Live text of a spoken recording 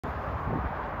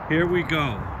Here we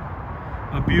go.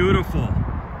 A beautiful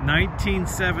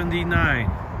 1979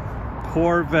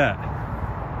 Corvette.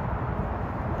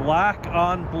 Black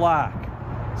on black.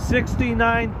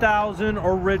 69,000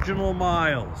 original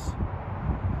miles.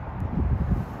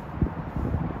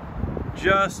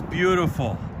 Just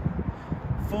beautiful.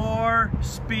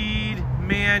 4-speed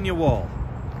manual.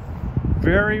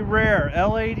 Very rare.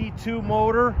 L82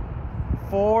 motor.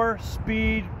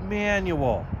 4-speed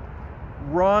manual.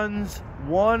 Runs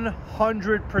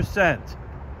 100%.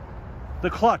 The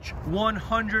clutch,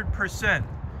 100%.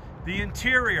 The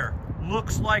interior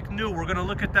looks like new. We're gonna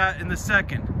look at that in a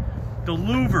second. The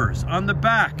louvers on the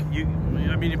back,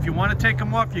 I mean, if you want to take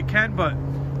them off, you can, but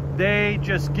they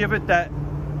just give it that,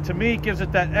 to me, gives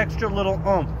it that extra little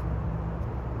oomph.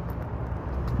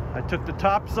 I took the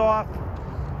tops off.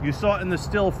 You saw it in the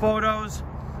still photos.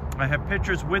 I have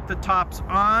pictures with the tops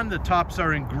on. The tops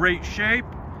are in great shape.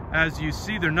 As you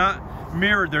see, they're not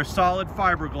mirrored, they're solid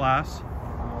fiberglass.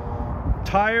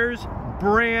 Tires,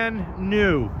 brand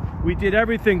new. We did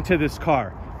everything to this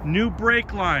car. New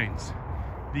brake lines.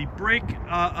 The brake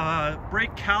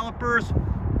calipers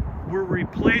were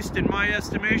replaced, in my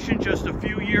estimation, just a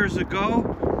few years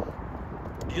ago.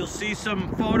 You'll see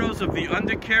some photos of the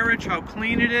undercarriage, how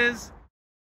clean it is.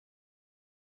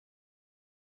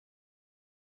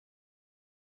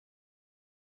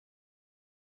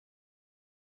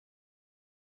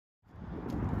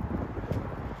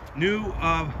 New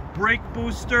brake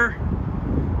booster.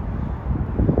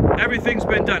 Everything's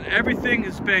been done. Everything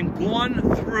has been gone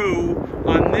through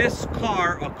on this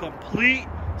car, a complete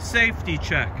safety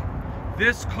check.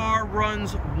 This car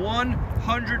runs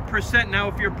 100%. Now,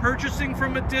 if you're purchasing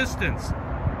from a distance,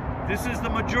 this is the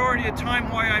majority of time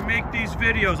why I make these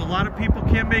videos. A lot of people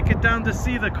can't make it down to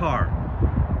see the car.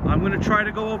 I'm going to try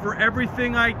to go over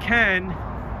everything I can.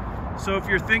 So if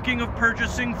you're thinking of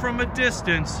purchasing from a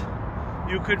distance,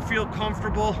 you could feel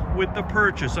comfortable with the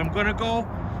purchase. I'm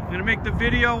gonna make the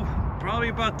video probably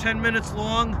about 10 minutes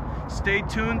long. Stay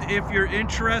tuned if you're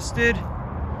interested.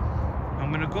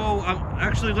 I'm gonna go,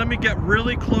 actually let me get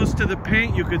really close to the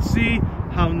paint. You could see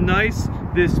how nice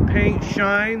this paint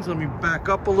shines. Let me back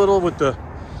up a little with the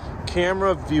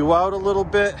camera, view out a little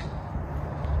bit.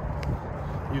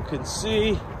 You can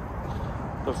see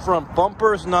the front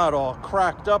bumper is not all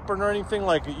cracked up or anything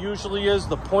like it usually is.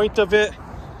 The point of it,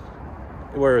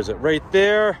 where is it? Right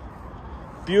there.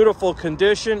 Beautiful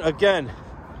condition. Again,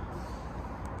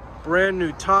 brand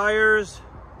new tires.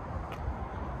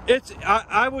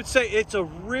 I would say it's a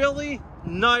really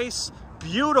nice,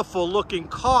 beautiful looking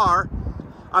car.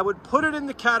 I would put it in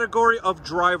the category of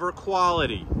driver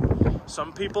quality.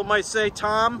 Some people might say,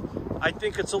 Tom, I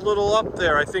think it's a little up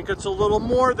there. I think it's a little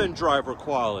more than driver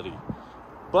quality.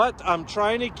 But I'm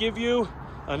trying to give you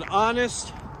an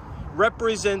honest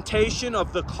representation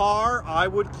of the car. I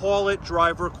would call it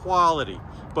driver quality.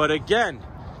 But again,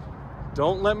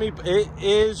 don't let me, it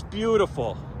is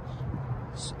beautiful.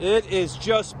 It is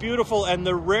just beautiful, and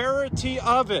the rarity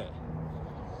of it.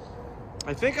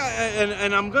 I think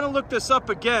and I'm gonna look this up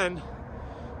again.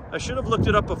 I should have looked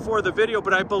it up before the video,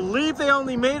 but I believe they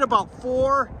only made about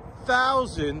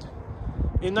 4,000 in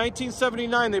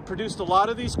 1979. They produced a lot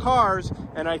of these cars,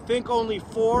 and I think only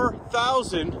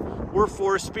 4,000 were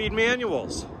 4-speed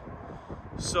manuals.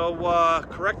 So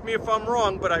correct me if I'm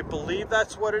wrong, but I believe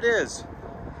that's what it is.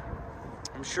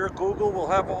 I'm sure Google will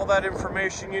have all that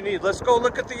information you need. Let's go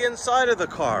look at the inside of the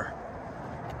car.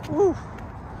 Woo.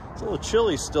 It's a little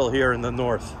chilly still here in the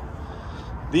north.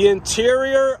 The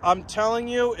interior, I'm telling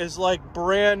you, is like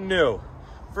brand new.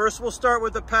 First, we'll start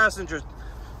with the passenger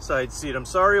side seat. I'm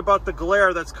sorry about the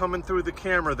glare that's coming through the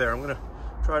camera there. I'm gonna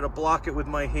try to block it with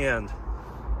my hand.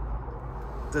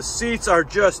 The seats are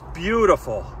just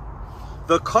beautiful.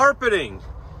 The carpeting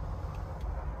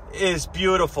is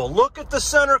beautiful. Look at the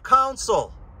center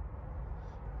console.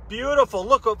 Beautiful.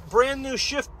 Look, a brand new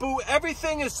shift boot.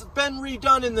 Everything has been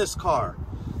redone in this car.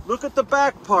 Look at the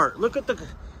back part. Look at the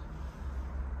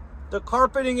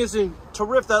carpeting is in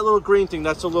terrific. That little green thing,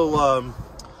 that's a little,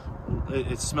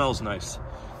 it smells nice.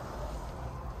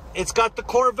 It's got the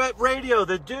Corvette radio,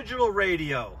 the digital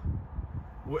radio.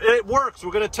 It works.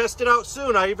 We're going to test it out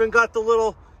soon. I even got the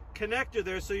little connector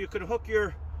there so you could hook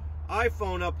your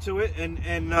iPhone up to it,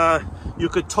 and you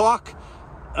could talk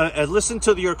and listen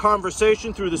to your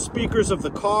conversation through the speakers of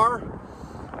the car.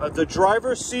 The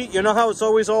driver's seat, you know how it's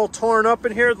always all torn up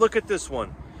in here? Look at this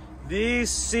one. These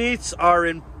seats are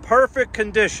in perfect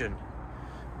condition.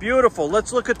 Beautiful.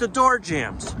 Let's look at the door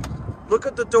jambs. Look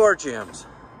at the door jambs.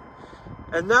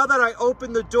 And now that I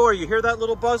open the door, you hear that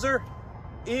little buzzer?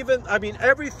 I mean,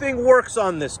 everything works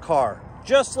on this car.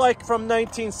 just like from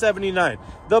 1979.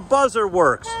 The buzzer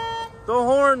works. The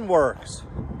horn works.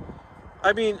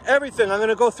 I mean, everything. I'm going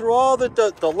to go through all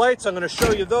the lights. I'm going to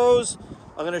show you those.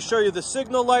 I'm going to show you the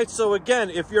signal lights. So again,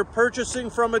 if you're purchasing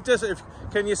from a distance,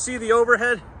 can you see the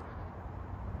overhead?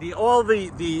 All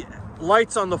the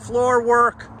lights on the floor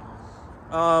work.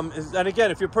 And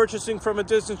again, if you're purchasing from a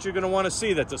distance, you're going to want to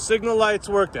see that the signal lights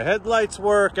work, the headlights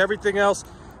work, everything else.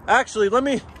 Actually, let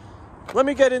me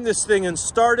get in this thing and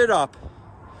start it up.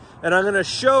 And I'm going to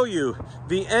show you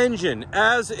the engine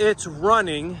as it's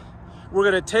running. We're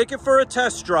going to take it for a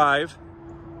test drive,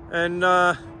 and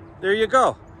there you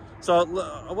go. So,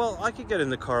 well, I could get in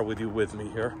the car with me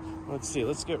here. Let's see.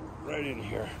 Let's get right in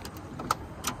here.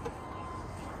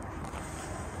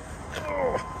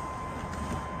 Oh.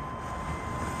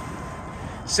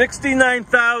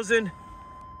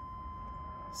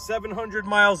 69,700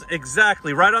 miles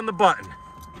exactly, right on the button.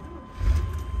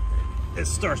 It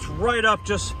starts right up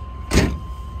just...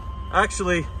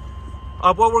 Actually,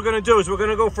 what we're going to do is we're going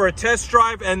to go for a test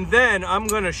drive, and then I'm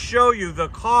going to show you the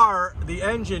car, the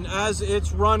engine, as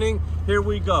it's running. Here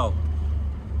we go.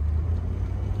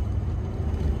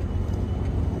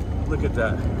 Look at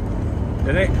that.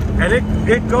 And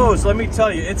it goes, let me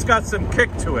tell you, it's got some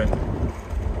kick to it.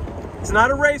 It's not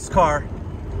a race car,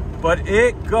 but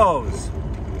it goes.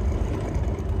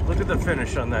 Look at the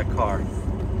finish on that car.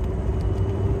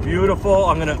 Beautiful.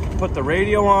 I'm going to put the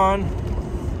radio on.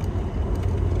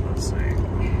 Let's see.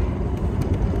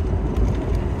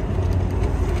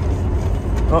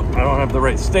 Oh, I don't have the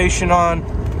right station on.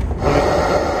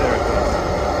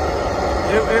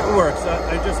 There it goes. It works.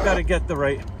 I just got to get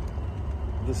the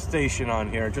station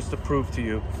on here just to prove to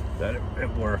you that it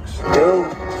works. There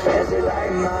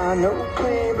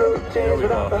we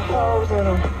go.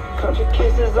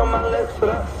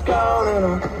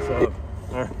 So,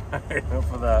 all right,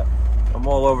 enough of that. I'm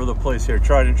all over the place here,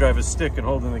 trying to drive a stick and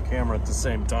holding the camera at the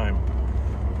same time.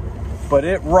 But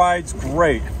it rides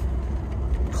great.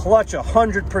 Clutch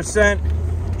 100%.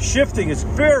 Shifting is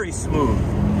very smooth.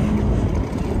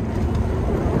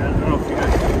 I don't know if you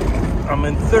guys... I'm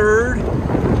in third. I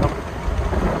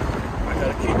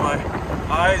gotta keep my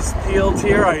eyes peeled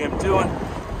here. I am doing,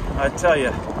 I tell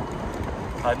you,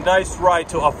 a nice ride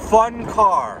to a fun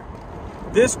car.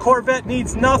 This Corvette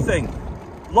needs nothing.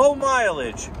 Low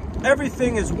mileage.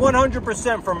 Everything is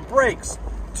 100%, from brakes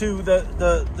to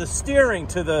the steering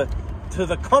to the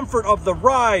comfort of the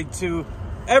ride, to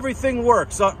everything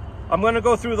works. I'm going to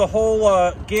go through the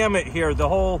whole gamut here.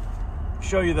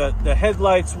 Show you the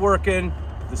headlights working,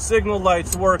 the signal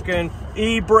lights working,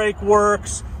 e-brake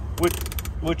works,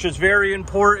 which is very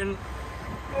important.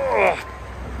 Ugh.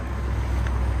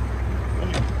 Let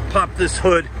me pop this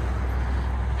hood.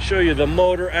 Show you the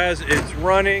motor as it's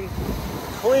running.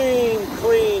 Clean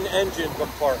engine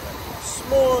compartment.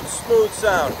 Smooth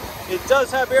sound. It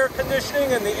does have air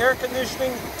conditioning, and the air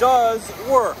conditioning does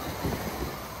work.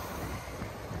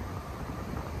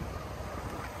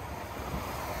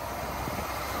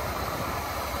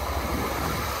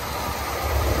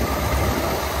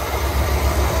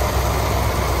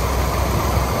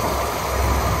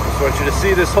 Just want you to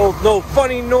see this whole, no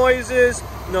funny noises,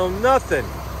 no nothing.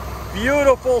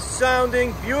 Beautiful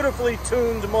sounding, beautifully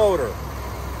tuned motor.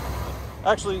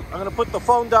 Actually, I'm going to put the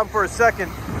phone down for a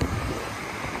second.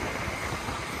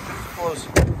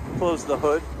 Close the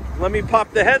hood. Let me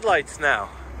pop the headlights now.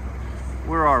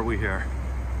 Where are we here?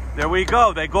 There we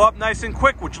go. They go up nice and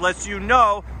quick, which lets you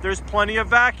know there's plenty of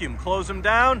vacuum. Close them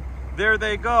down. There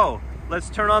they go.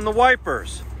 Let's turn on the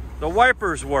wipers. The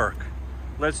wipers work.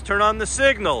 Let's turn on the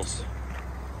signals.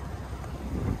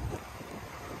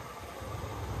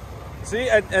 See,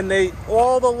 and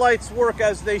all the lights work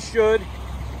as they should.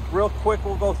 Real quick,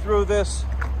 we'll go through this.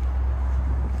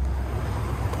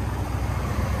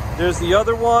 There's the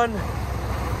other one.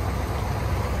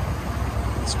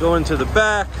 Let's go into the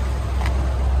back.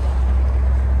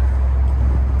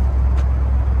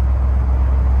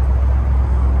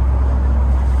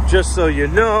 Just so you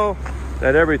know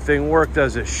that everything worked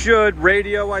as it should.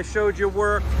 Radio I showed you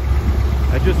worked.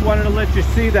 I just wanted to let you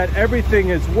see that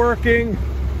everything is working.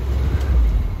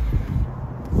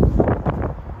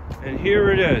 And here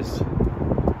it is,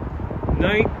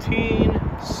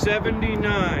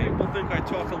 1979. People think I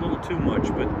talk a little too much,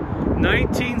 but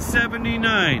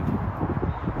 1979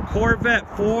 Corvette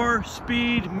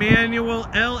 4-speed manual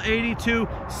L82,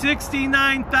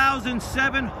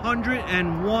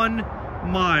 69,701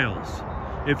 miles.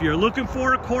 If you're looking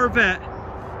for a Corvette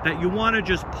that you want to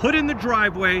just put in the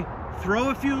driveway,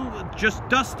 just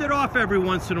dust it off every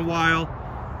once in a while,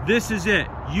 this is it.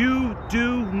 You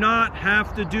do not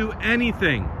have to do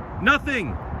anything.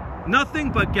 Nothing.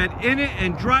 nothing but get in it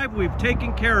and drive. We've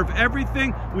taken care of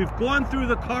everything. We've gone through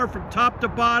the car from top to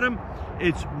bottom.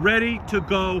 It's ready to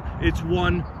go. It's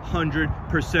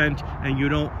 100%, and you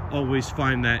don't always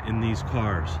find that in these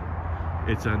cars.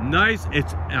 It's a nice,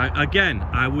 again,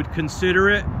 I would consider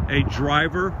it a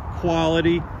driver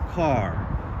quality car.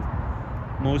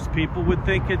 Most people would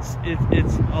think it's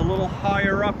a little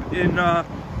higher up in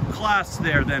class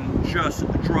there than just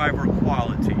driver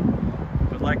quality.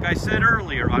 But like I said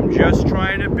earlier, I'm just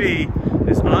trying to be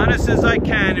as honest as I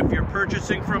can if you're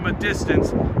purchasing from a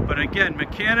distance. But again,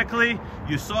 mechanically,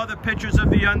 you saw the pictures of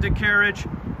the undercarriage.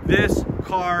 This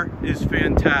car is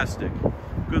fantastic.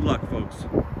 Good luck, folks.